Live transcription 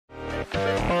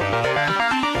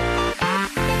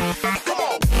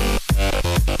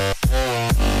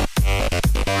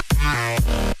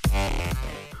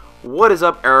What is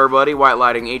up, everybody? White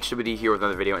Lighting HWD here with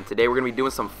another video, and today we're going to be doing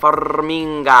some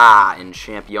farming in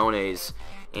Championes,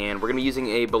 and we're going to be using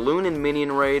a balloon and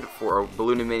minion raid for a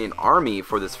balloon and minion army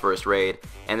for this first raid,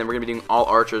 and then we're going to be doing all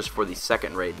archers for the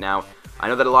second raid. Now, I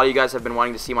know that a lot of you guys have been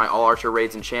wanting to see my all archer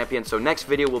raids in Champion, so next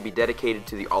video will be dedicated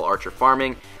to the all archer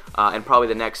farming, and probably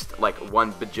the next like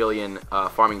 1 bajillion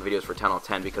farming videos for Tunnel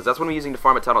 10, because that's what I'm using to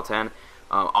farm at Tunnel 10,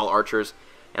 all archers.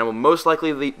 And will most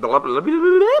likely be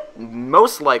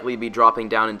dropping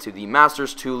down into the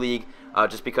Masters 2 League,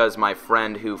 just because my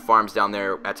friend who farms down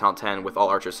there at Tunnel 10 with all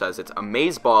archers says it's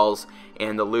amazeballs,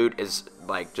 and the loot is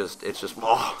like it's just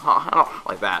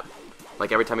like that.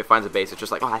 Like every time he finds a base, it's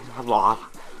just like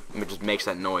it just makes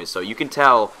that noise. So you can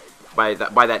tell by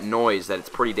that noise that it's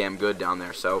pretty damn good down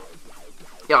there. So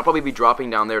yeah, I'll probably be dropping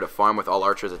down there to farm with all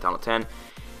archers at Tunnel 10.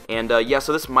 And yeah,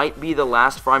 so this might be the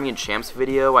last Farming and Champs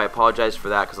video. I apologize for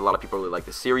that because a lot of people really like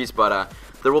the series, but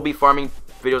there will be farming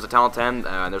videos at Tunnel 10,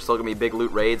 and there's still going to be big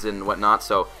loot raids and whatnot.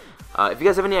 So if you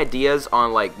guys have any ideas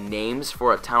on like names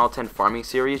for a Tunnel 10 farming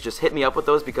series, just hit me up with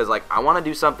those, because like I want to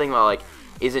do something that like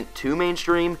isn't too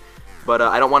mainstream, but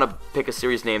I don't want to pick a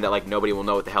series name that like nobody will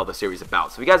know what the hell the series is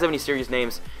about. So if you guys have any series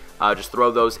names, just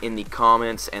throw those in the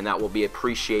comments, and that will be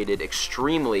appreciated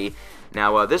extremely.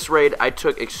 Now, this raid I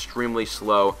took extremely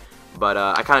slow, but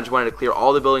I kind of just wanted to clear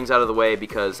all the buildings out of the way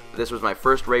because this was my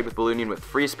first raid with Balloonian with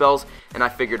free spells, and I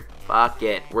figured, fuck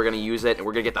it, we're going to use it, and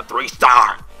we're going to get the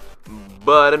 3-star!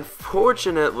 But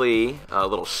unfortunately, a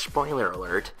little spoiler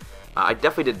alert, I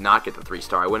definitely did not get the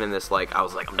 3-star. I went in this like, I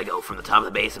was like, I'm going to go from the top of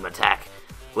the base and attack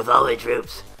with all the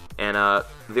troops. And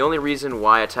the only reason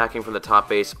why attacking from the top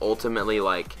base ultimately,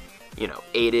 like, you know,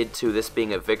 aided to this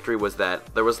being a victory was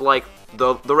that there was like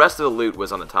the rest of the loot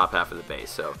was on the top half of the base.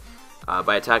 So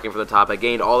by attacking from the top, I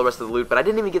gained all the rest of the loot, but I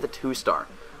didn't even get the 2-star.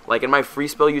 Like, and my free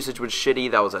spell usage was shitty.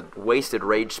 That was a wasted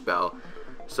rage spell.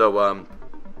 So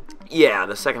yeah,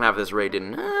 the second half of this raid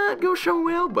didn't go so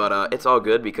well, but it's all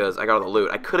good because I got all the loot.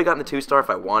 I could have gotten the 2-star if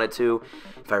I wanted to.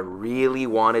 If I really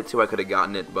wanted to, I could have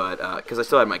gotten it, but because I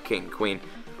still had my king and queen.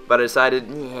 But I decided,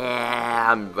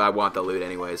 yeah, I want the loot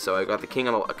anyway. So I got the queen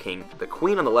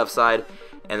on the left side,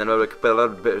 and then I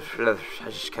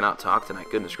just cannot talk tonight.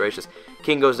 Goodness gracious,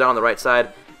 king goes down on the right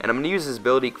side, and I'm gonna use his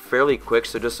ability fairly quick,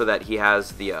 so just so that he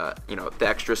has the you know, the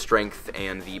extra strength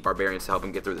and the barbarians to help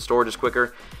him get through the storages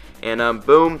quicker. And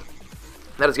boom,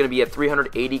 that is gonna be a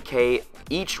 380k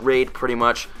each raid pretty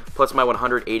much, plus my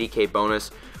 180k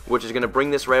bonus, which is going to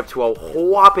bring this right up to a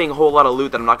whopping whole lot of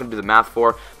loot that I'm not going to do the math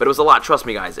for, but it was a lot, trust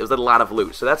me guys, it was a lot of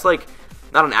loot. So that's like,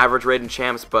 not an average raid in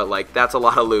Champs, but like, that's a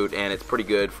lot of loot, and it's pretty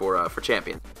good for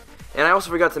Champion. And I also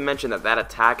forgot to mention that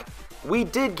attack, we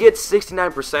did get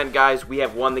 69%, guys. We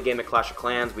have won the game at Clash of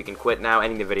Clans. We can quit now,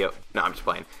 ending the video. No, I'm just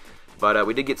playing. But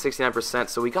we did get 69%,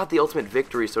 so we got the ultimate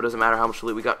victory, so it doesn't matter how much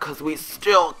loot we got, because we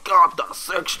still got the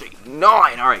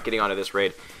 69! Alright, getting on to this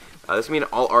raid. This is going to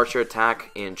be an all-archer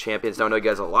attack in Champions. Now, I know you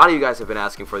guys, a lot of you guys have been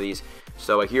asking for these.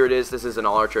 So here it is. This is an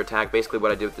all-archer attack. Basically,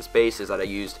 what I did with this base is that I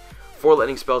used 4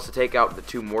 lightning spells to take out the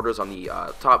 2 mortars on the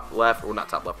top left, or not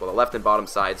top left, well, the left and bottom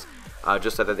sides,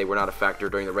 just so that they were not a factor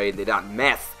during the raid. They don't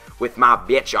mess with my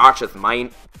bitch archers,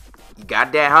 mine. You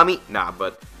got that, homie? Nah,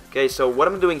 but okay. So what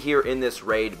I'm doing here in this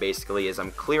raid, basically, is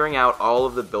I'm clearing out all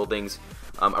of the buildings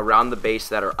around the base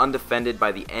that are undefended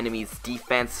by the enemy's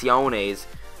defensiones.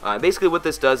 Basically what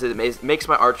this does is it makes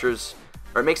my archers,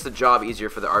 or it makes the job easier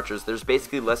for the archers. There's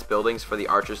basically less buildings for the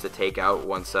archers to take out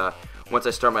once I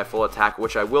start my full attack,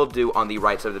 which I will do on the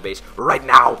right side of the base right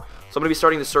now. So I'm going to be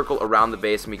starting the circle around the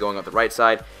base and be going on the right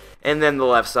side, and then the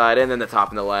left side, and then the top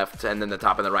and the left, and then the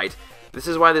top and the right. This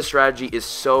is why this strategy is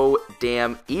so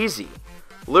damn easy.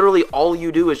 Literally all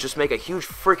you do is just make a huge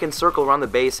freaking circle around the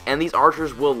base, and these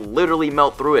archers will literally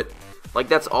melt through it. Like,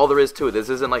 that's all there is to it. This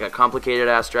isn't like a complicated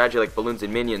ass strategy like balloons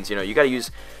and minions. You know, you gotta use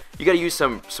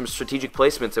some strategic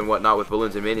placements and whatnot with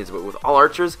balloons and minions, but with all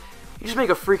archers, you just make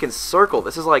a freaking circle.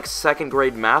 This is like 2nd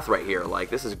grade math right here. Like,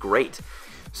 this is great.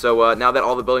 So now that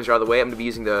all the buildings are out of the way, I'm gonna be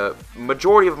using the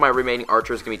majority of my remaining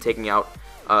archers. Gonna be taking out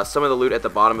some of the loot at the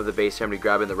bottom of the base here. I'm gonna be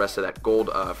grabbing the rest of that gold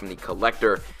from the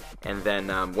collector, and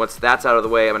then once that's out of the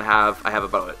way, I have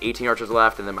about 18 archers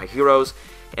left, and then my heroes,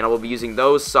 and I will be using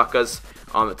those suckers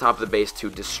on the top of the base to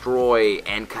destroy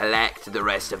and collect the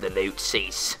rest of the loot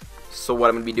cease. So what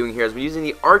I'm going to be doing here is I'm using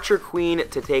the Archer Queen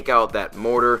to take out that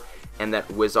mortar and that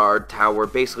wizard tower,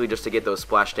 basically just to get those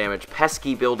splash damage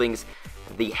pesky buildings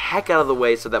the heck out of the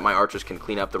way so that my archers can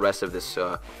clean up the rest of this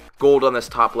gold on this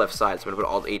top left side. So I'm going to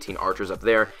put all 18 archers up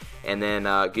there, and then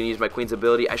going to use my queen's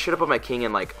ability. I should have put my king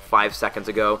in like 5 seconds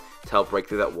ago to help break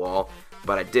through that wall,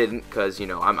 but I didn't because, you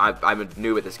know, I'm a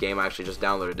noob at this game. I actually just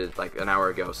downloaded it like an hour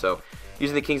ago, so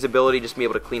using the King's ability, just to be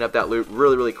able to clean up that loot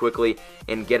really, really quickly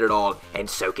and get it all and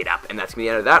soak it up. And that's going to be the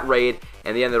end of that raid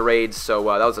and the end of the raids. So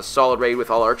that was a solid raid with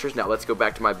all archers. Now let's go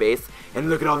back to my base and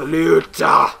look at all the loot.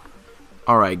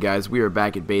 Alright guys, we are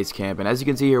back at base camp, and as you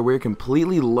can see here, we're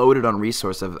completely loaded on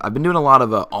resources. I've been doing a lot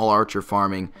of all archer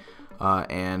farming,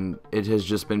 and it has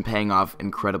just been paying off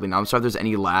incredibly. Now I'm sorry if there's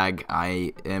any lag.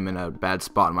 I am in a bad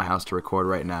spot in my house to record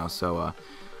right now, so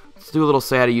let's do a little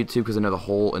say hi to YouTube, because I know the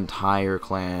whole entire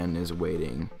clan is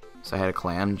waiting. Say hi to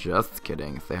clan? Just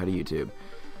kidding. Say hi to YouTube.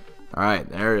 Alright,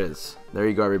 there it is. There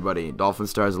you go, everybody. Dolphin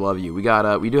Stars love you. We do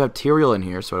have Tyrael in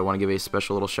here, so I want to give a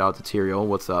special little shout out to Tyrael.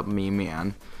 What's up,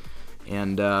 man?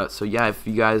 And so yeah, if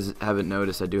you guys haven't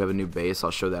noticed, I do have a new base.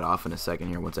 I'll show that off in a second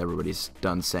here once everybody's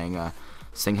done saying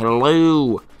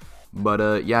hello.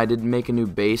 But yeah, I did make a new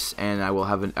base, and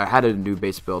I had a new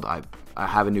base build. I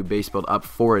have a new base build up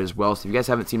for it as well. So if you guys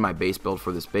haven't seen my base build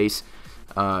for this base,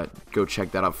 go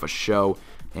check that out for show.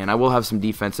 And I will have some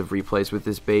defensive replays with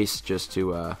this base just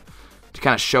to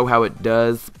kind of show how it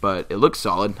does. But it looks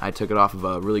solid. I took it off of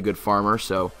a really good farmer,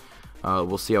 so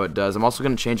we'll see how it does. I'm also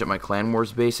going to change up my Clan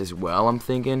Wars base as well, I'm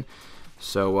thinking.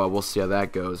 So we'll see how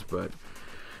that goes. But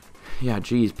yeah,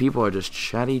 geez, people are just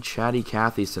chatty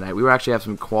Cathys tonight. We were actually having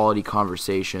some quality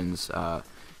conversations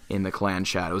in the clan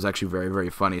chat. It was actually very,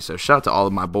 very funny. So shout out to all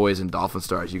of my boys in Dolphin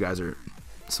Stars. You guys are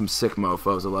some sick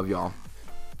mofos. I love y'all.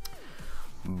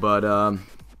 But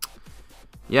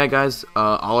yeah, guys,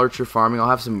 all archer farming. I'll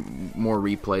have some more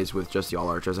replays with just the all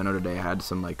archers. I know today I had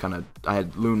some I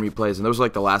had loon replays, and those are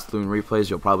like the last loon replays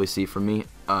you'll probably see from me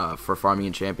for farming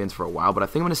in champions for a while. But I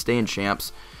think I'm gonna stay in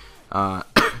champs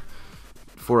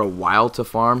for a while to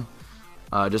farm,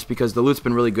 just because the loot's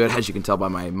been really good, as you can tell by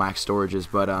my max storages.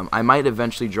 But I might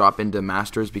eventually drop into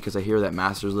masters, because I hear that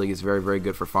masters league is very, very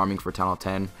good for farming for Town Hall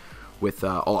 10 with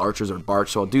all archers or Bart.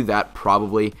 So I'll do that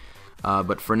probably.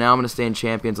 But for now, I'm going to stay in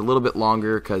champions a little bit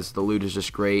longer, because the loot is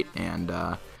just great, and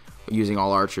using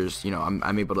all archers, you know,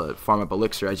 I'm able to farm up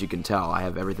elixir. As you can tell, I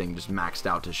have everything just maxed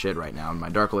out to shit right now, and my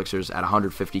dark elixir's at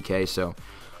 150k. So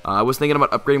I was thinking about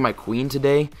upgrading my queen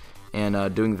today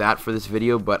and doing that for this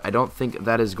video, but I don't think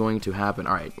that is going to happen.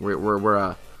 All right,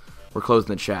 we're closing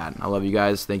the chat. I love you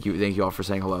guys. Thank you all for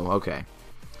saying hello. Okay,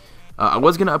 I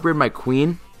was going to upgrade my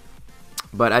queen,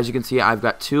 but as you can see, I've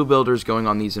got 2 builders going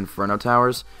on these Inferno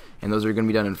towers, and those are going to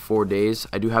be done in 4 days.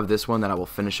 I do have this one that I will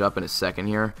finish up in a second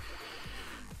here.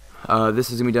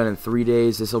 This is going to be done in 3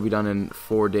 days. This will be done in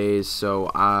 4 days. So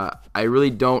I really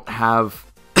don't have,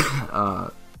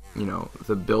 you know,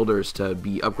 the builders to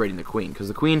be upgrading the queen, because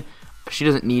the queen, she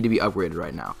doesn't need to be upgraded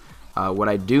right now. What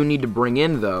I do need to bring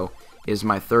in, though, is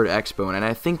my 3rd expo, and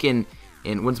I think in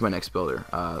when's my next builder?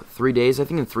 3 days. I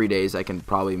think in 3 days I can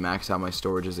probably max out my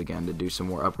storages again to do some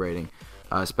more upgrading,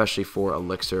 especially for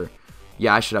elixir.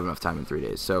 Yeah, I should have enough time in 3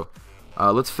 days. So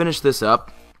let's finish this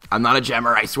up. I'm not a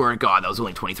gemmer, I swear to God. That was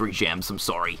only 23 gems. I'm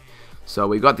sorry. So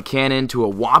we've got the cannon to a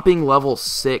whopping level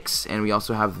 6, and we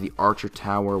also have the archer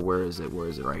tower. Where is it? Where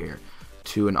is it? Right here.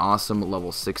 To an awesome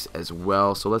level 6 as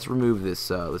well. So let's remove this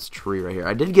this tree right here.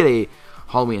 I did get a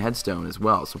Halloween headstone as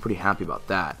well, so I'm pretty happy about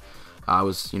that. I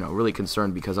was, you know, really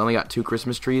concerned because I only got 2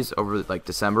 Christmas trees over like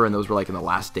December, and those were like in the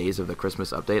last days of the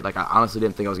Christmas update. Like, I honestly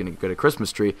didn't think I was going to get a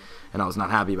Christmas tree, and I was not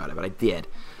happy about it, but I did.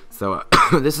 So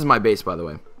this is my base, by the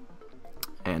way.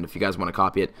 And if you guys want to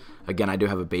copy it, again, I do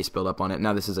have a base build up on it.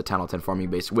 Now this is a Town Hall 10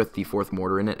 farming base with the 4th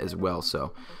mortar in it as well.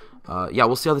 So yeah,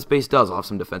 we'll see how this base does. I'll have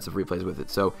some defensive replays with it.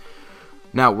 So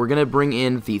now we're going to bring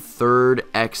in the 3rd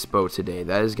expo today.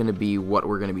 That is going to be what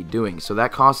we're going to be doing. So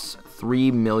that costs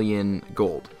 3 million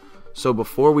gold. So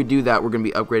before we do that, we're going to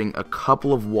be upgrading a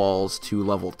couple of walls to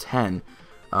level 10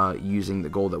 using the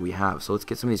gold that we have. So let's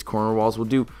get some of these corner walls. We'll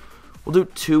do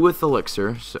 2 with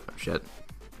elixir. So, shit,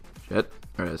 there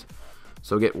it is.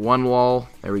 So get 1 wall,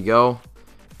 there we go,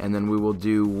 and then we will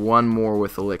do 1 more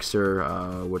with elixir.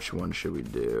 Which one should we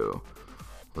do?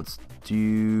 Let's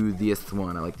do this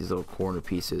one. I like these little corner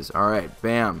pieces. Alright,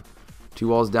 bam. 2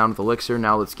 walls down with elixir.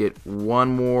 Now let's get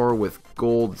 1 more with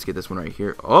gold. Let's get this one right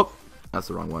here. Oh, that's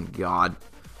the wrong one. God.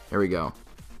 There we go.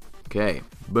 Okay,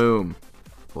 boom.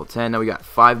 Well, 10. Now we got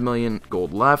 5 million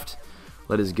gold left.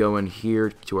 Let us go in here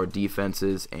to our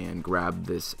defenses and grab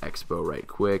this expo right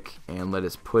quick, and let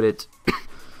us put it,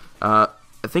 I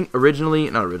think not originally,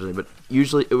 but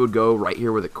usually it would go right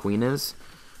here where the queen is,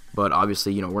 but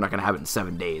obviously, you know, we're not going to have it in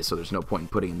 7 days, so there's no point in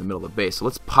putting it in the middle of the base. So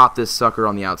let's pop this sucker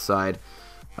on the outside,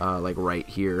 like right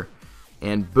here,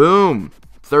 and boom,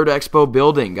 3rd expo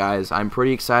building, guys. I'm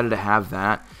pretty excited to have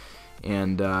that.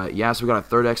 And yeah, so we got a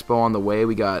 3rd expo on the way.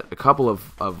 We got a couple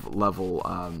of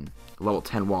level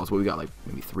 10 walls, but we got like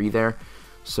maybe 3 there.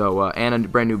 So and a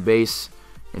brand new base,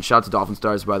 And shout out to Dolphin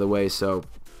Stars, by the way. So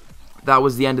that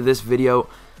was the end of this video.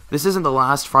 This isn't the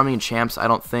last Farming and Champs, I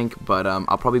don't think, but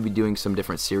I'll probably be doing some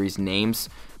different series names.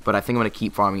 But I think I'm going to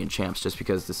keep Farming and Champs just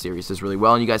because the series does really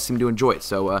well and you guys seem to enjoy it.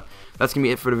 So that's going to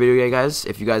be it for the video, guys.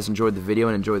 If you guys enjoyed the video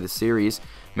and enjoyed the series,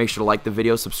 make sure to like the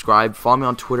video, subscribe, follow me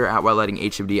on Twitter at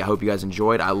WhiteLightingHMD. I hope you guys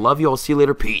enjoyed. I love you all. See you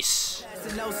later. Peace.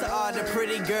 All the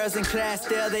pretty girls in class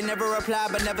still, they never reply,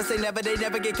 but never say never, they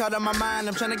never get caught on my mind.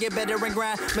 I'm trying to get better and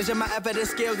grind, measure my effort and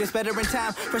skill, gets better in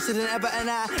time, fresher than ever, and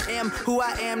I am who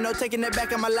I am, no taking it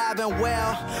back, I'm alive and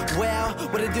well,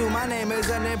 what I do, my name is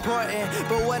unimportant,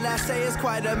 but what I say is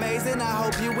quite amazing, I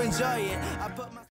hope you enjoy it.